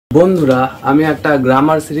বন্ধুরা, আমি একটা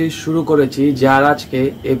গ্রামার সিরিজ শুরু করেছি যার আজকে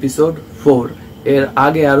এপিসোড 4। এর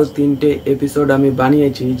আগে আরো 3টে এপিসোড আমি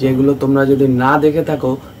বানিয়েছি, যেগুলো তোমরা যদি না দেখে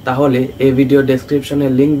থাকো তাহলে এই ভিডিও ডেসক্রিপশনে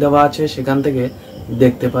লিংক দেওয়া আছে, সেখান থেকে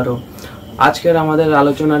দেখতে পারো। আজকের আমাদের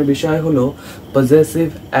আলোচনার বিষয় হলো পজেসিভ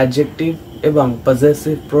অ্যাডজেক্টিভ এবং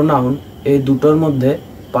পজেসিভ প্রোনাউন, এই দুটোর মধ্যে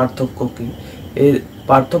পার্থক্য কি। এর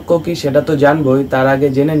পার্থক্য কি সেটা তো জানবোই, তার আগে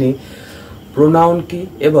জেনে নিই প্রোনাউন কি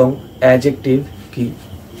এবং অ্যাডজেক্টিভ কি।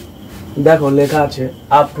 দেখো লেখা আছে,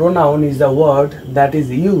 a pronoun is a word that is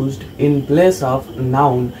used in place of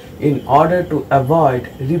noun in order to avoid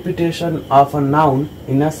repetition of a noun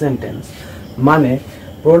in a sentence। মানে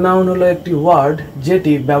pronoun হলো একটি ওয়ার্ড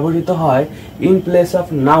যেটি ব্যবহৃত হয় in place of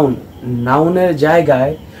noun, নাউনের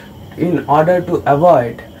জায়গায়, in order to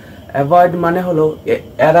avoid মানে হলো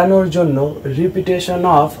এড়ানোর জন্য, repetition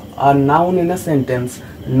of a noun in a sentence,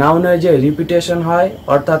 নাউনের যে রিপিটেশন হয়,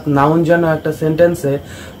 অর্থাৎ নাউন যেন একটা সেন্টেন্সে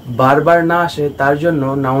বারবার না আসে, তার জন্য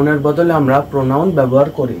নাউনের বদলে আমরা প্রোনাউন ব্যবহার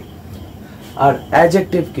করি। আর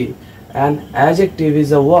অ্যাডজেক্টিভ কি? An adjective is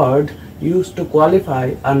a word use to qualify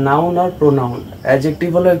a noun or pronoun. Adjective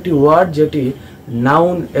হলো একটি ওয়ার্ড যেটি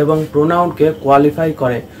নাউন এবং প্রোনাউনকে কোয়ালিফাই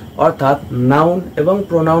করে, অর্থাৎ নাউন এবং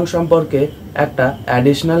প্রোনাউন সম্পর্কে একটা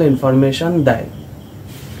অ্যাডিশনাল ইনফরমেশন দেয়।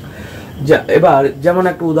 এবার যেমন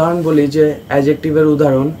একটা উদাহরণ বলি, যে অ্যাডজেক্টিভের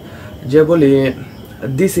উদাহরণ, যে বলি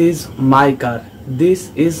this is my car. This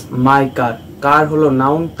is my কার, কার হলো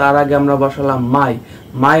নাউন, তার আগে আমরা বসালাম মাই।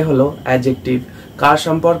 মাই হলো অ্যাডজেক্টিভ, কার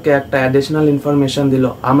সম্পর্কে একটা অ্যাডিশনাল ইনফরমেশন দিল,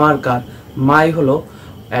 আমার কার। মাই হলো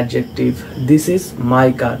অ্যাডজেক্টিভ, দিস ইজ মাই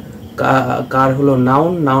কার, কার হলো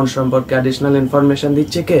নাউন, নাউন সম্পর্কে অ্যাডিশনাল ইনফরমেশন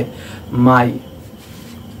দিচ্ছে কে? মাই।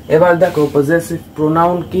 এবার দেখো পজেসিভ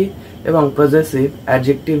প্রোনাউন কি এবং পজেসিভ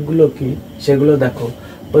অ্যাডজেক্টিভ গুলো কি সেগুলো দেখো।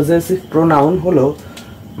 পজেসিভ প্রোনাউন হলো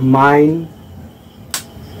mine,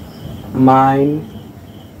 mine,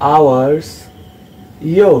 hours,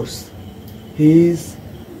 yours, his,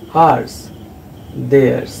 hers,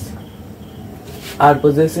 theirs। আর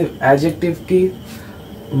পজেসিভ অ্যাডজেক্টিভ কি?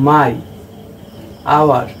 মাই,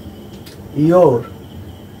 our, your,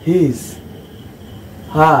 his,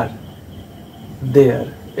 her, their।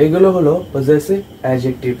 এগুলো হলো পজেসিভ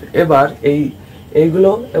অ্যাডজেক্টিভ। এবার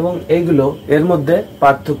এইগুলো এবং এইগুলো এর মধ্যে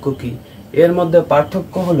পার্থক্য কি? এর মধ্যে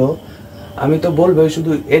পার্থক্য হলো, আমি তো বলবো,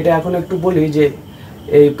 শুধু এটা এখন একটু বলি যে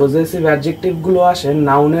এই পজেসিভ অ্যাডজেক্টিভ গুলো আসে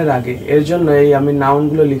নাউনের আগে, এর জন্য আমি নাউন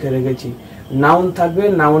গুলো লিখে রেখেছি। নাউন থাকবে,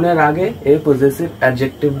 নাউনের আগে এই পজেসিভ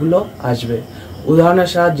অ্যাডজেক্টিভ গুলো আসবে। উদাহরণের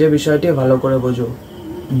সাহায্যে বিষয়টি ভালো করে বোঝো।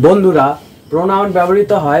 বন্ধুরা, প্রোনাউন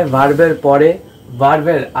ব্যবহৃত হয় ভার্বের পরে,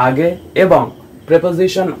 ভার্বের আগে এবং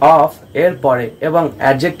প্রেপোজিশন অফ এর পরে, এবং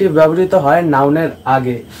অ্যাডজেক্টিভ ব্যবহৃত হয় নাউনের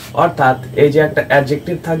আগে, অর্থাৎ এই যে একটা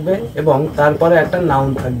অ্যাডজেক্টিভ থাকবে এবং তারপরে একটা নাউন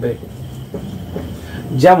থাকবে।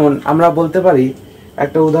 যেমন আমরা বলতে পারি,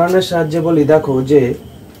 একটা উদাহরণের সাহায্যে বলি, দেখো যে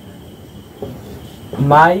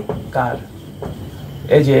মাই কার,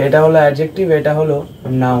 এই যে এটা হলো অ্যাডজেক্টিভ, এটা হলো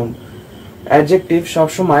নাউন। অ্যাডজেক্টিভ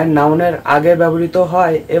সবসময় নাউনের আগে ব্যবহৃত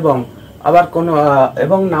হয় এবং আবার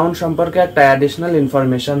এবং নাউন সম্পর্কে একটা অ্যাডিশনাল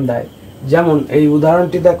ইনফরমেশন দেয়। যেমন এই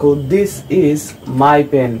উদাহরণটি দেখো, this is my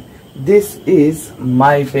pen, this is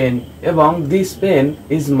my pen, এবং দিস পেন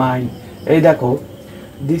ইজ মাইন। এই দেখো,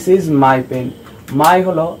 দিস ইজ মাই পেন, মাই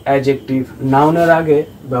হলো অ্যাডজেক্টিভ, নাউনের আগে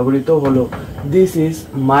ব্যবহৃত হলো। দিস ইজ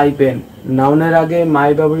মাই পেন, নাউনের আগে মাই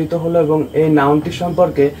ব্যবহৃত হলো এবং এই নাউনটি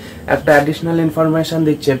সম্পর্কে একটা অ্যাডিশনাল ইনফরমেশন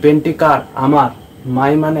দিচ্ছে, পেনটি কার? আমার,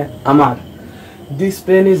 মাই মানে আমার। দিস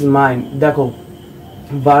পেন ইজ মাইন, দেখো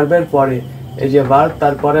ভার্বের পরে, এই যে ভার্ব,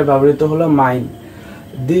 তারপরে ব্যবহৃত হলো mine.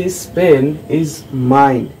 This pen is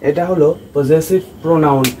mine, এটা হলো পজেসিভ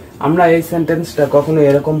প্রোনাউন। আমরা এই সেন্টেন্সটা কখনো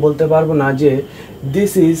এরকম বলতে পারবো না যে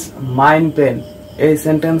দিস ইজ মাইন পেন, এই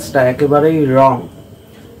সেন্টেন্সটা একেবারেই রং।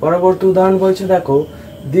 পরবর্তী উদাহরণ বলছে, দেখো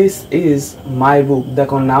দিস ইজ মাই বুক,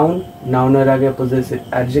 দেখো নাউন, নাউনের আগে পজেসিভ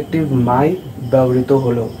অ্যাডজেক্টিভ মাই ব্যবহৃত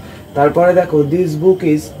হলো। তারপরে দেখো দিস বুক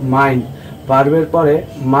ইজ মাইন, ভার্বের পরে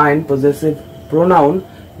মাইন পজেসিভ প্রোনাউন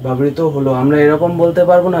ব্যবহৃত হলো। আমরা এরকম বলতে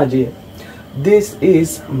পারবো না যে দিস ইজ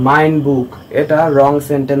মাইন বুক, এটা রং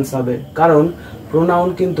সেন্টেন্স হবে, কারণ প্রোনাউন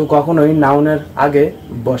কিন্তু কখনোই নাউনের আগে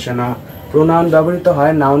বসে না। প্রোনাউন ব্যবহৃত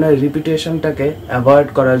হয় নাউনের রিপিটেশনটাকে অ্যাভয়েড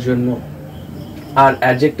করার জন্য, আর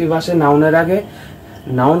অ্যাডজেক্টিভ আসে নাউনের আগে,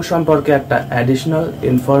 নাউন সম্পর্কে একটা অ্যাডিশনাল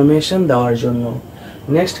ইনফরমেশন দেওয়ার জন্য।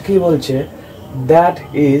 নেক্সট কি বলছে, দ্যাট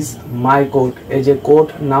ইজ মাই কোট, এই যে কোট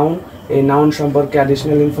নাউন, এই নাউন সম্পর্কে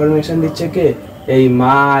অ্যাডিশনাল ইনফরমেশন দিচ্ছে কে? এই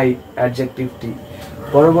মাই অ্যাডজেক্টিভটি।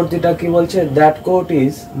 পরবর্তীটা কি বলছে, that coat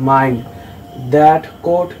is mine, that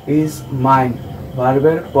coat is mine,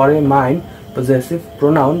 ভার্বের পরে মাইন পজেসিভ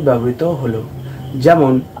প্রোনাউন ব্যবহৃত হলো।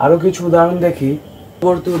 যেমন আরো কিছু উদাহরণ দেখি,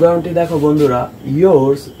 পরবর্তী উদাহরণটি দেখো বন্ধুরা,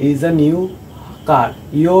 yours is a new car,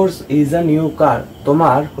 yours is a new car,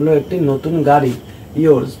 তোমার হলো একটি নতুন গাড়ি।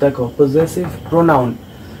 yours দেখো possessive pronoun,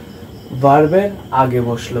 ভার্বের আগে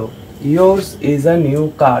বসলো, yours is a new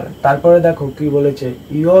car। তারপরে দেখো কি বলেছে,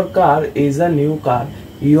 your car is a new car,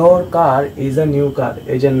 your car is a new car।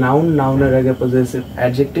 এই যে নাউন, নাউনের আগে possessive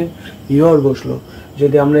adjective your বসলো,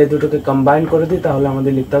 যদি আমরা এই দুটোকে কম্বাইন করে দিই তাহলে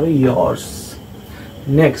আমাদের লিখতে হবে yours।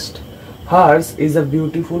 Next, hers is a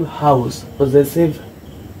beautiful house, possessive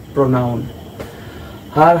pronoun,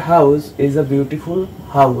 her house is a beautiful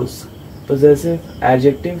house, possessive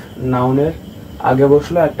adjective, নাউনের আগে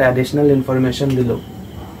বসলো, একটা অ্যাডিশনাল ইনফরমেশন দিল।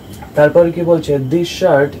 তারপরে কি বলছে, this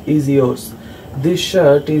shirt is yours, this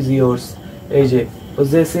shirt is yours। এই যে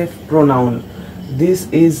possessive pronoun, this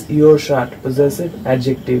is your shirt, possessive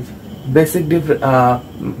adjective।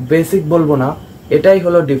 Basic বলবো না, এটাই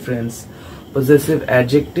হলো ডিফারেন্স। possessive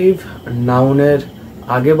adjective নাউনের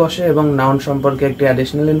আগে বসে এবং নাউন সম্পর্কে একটি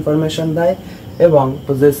অ্যাডিশনাল ইনফরমেশন দেয়, এবং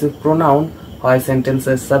possessive pronoun হয়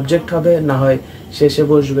সেন্টেন্সের সাবজেক্ট হবে, না হয় শেষে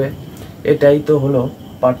বসবে। এটাই তো হলো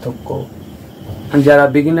পার্থক্য। যারা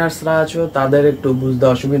বিগিনার্সরা আছো তাদের একটু বুঝতে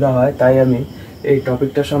অসুবিধা হয়, তাই আমি এই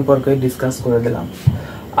টপিকটা সম্পর্কে ডিসকাস করে দিলাম।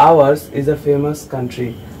 ours is a famous country,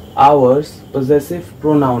 ours possessive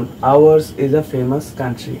pronoun, ours is a famous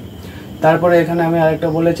country। তারপরে এখানে আমি আরেকটা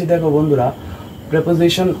বলেছি, দেখো বন্ধুরা,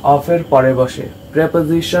 preposition of এর পরে বসে,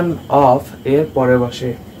 preposition of এর পরে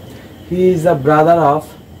বসে, he is a brother of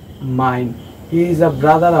mine, he is a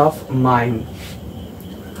brother of mine।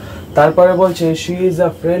 তারপরে বলছে she is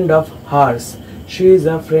a friend of hers, she is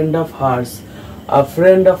a friend of hers, a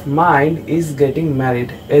friend of mine is getting married।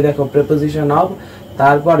 এই দেখো preposition of,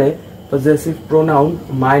 তারপরে possessive pronoun,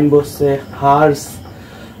 mine বসছে, hers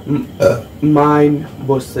mine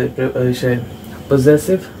বসছে,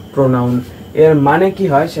 possessive pronoun। এর মানে কি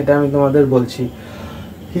হয় সেটা আমি তোমাদের বলছি।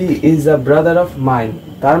 he is a brother of mine,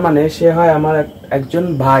 তার মানে সে হয় আমার একজন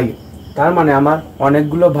ভাই, তার মানে আমার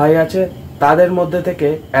অনেকগুলো ভাই আছে, তাদের মধ্যে থেকে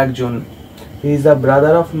একজন। he is a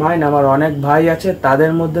brother of mine, আমার অনেক ভাই আছে,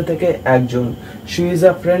 তাদের মধ্যে থেকে একজন। she is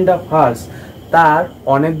a friend of hers, তার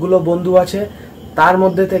অনেকগুলো বন্ধু আছে, তার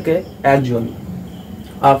মধ্যে থেকে একজন।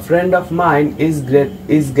 a friend of mine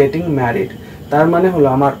is getting married, তার মানে হলো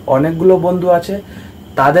আমার অনেকগুলো বন্ধু আছে,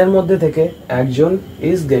 তাদের মধ্যে থেকে একজন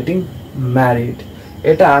is getting married।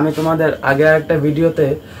 এটা আমি তোমাদের আগে একটা ভিডিওতে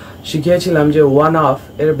শিখিয়েছিলাম যে one of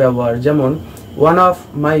এর ব্যবহার, যেমন one of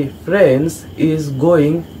my friends is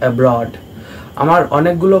going abroad, আমার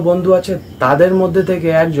অনেকগুলো বন্ধু আছে, তাদের মধ্যে থেকে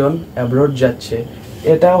একজন অ্যাব্রড যাচ্ছে।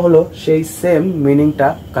 এটা হলো সেই সেম মিনিংটা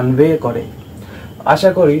কনভে করে। আশা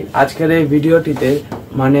করি আজকের এই ভিডিওটিতে,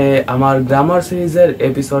 মানে আমার গ্রামার সিরিজের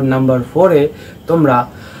এপিসোড নাম্বার 4-এ তোমরা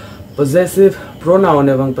possessive pronoun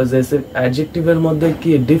এবং possessive adjective এর মধ্যে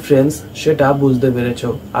কি ডিফারেন্স সেটা বুঝতে পেরেছো।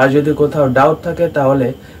 আর যদি কোথাও ডাউট থাকে তাহলে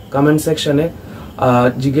কমেন্ট সেকশনে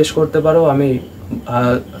জিজ্ঞেস করতে পারো, আমি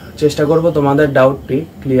চেষ্টা করব তোমাদের ডাউটটি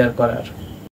ক্লিয়ার করার।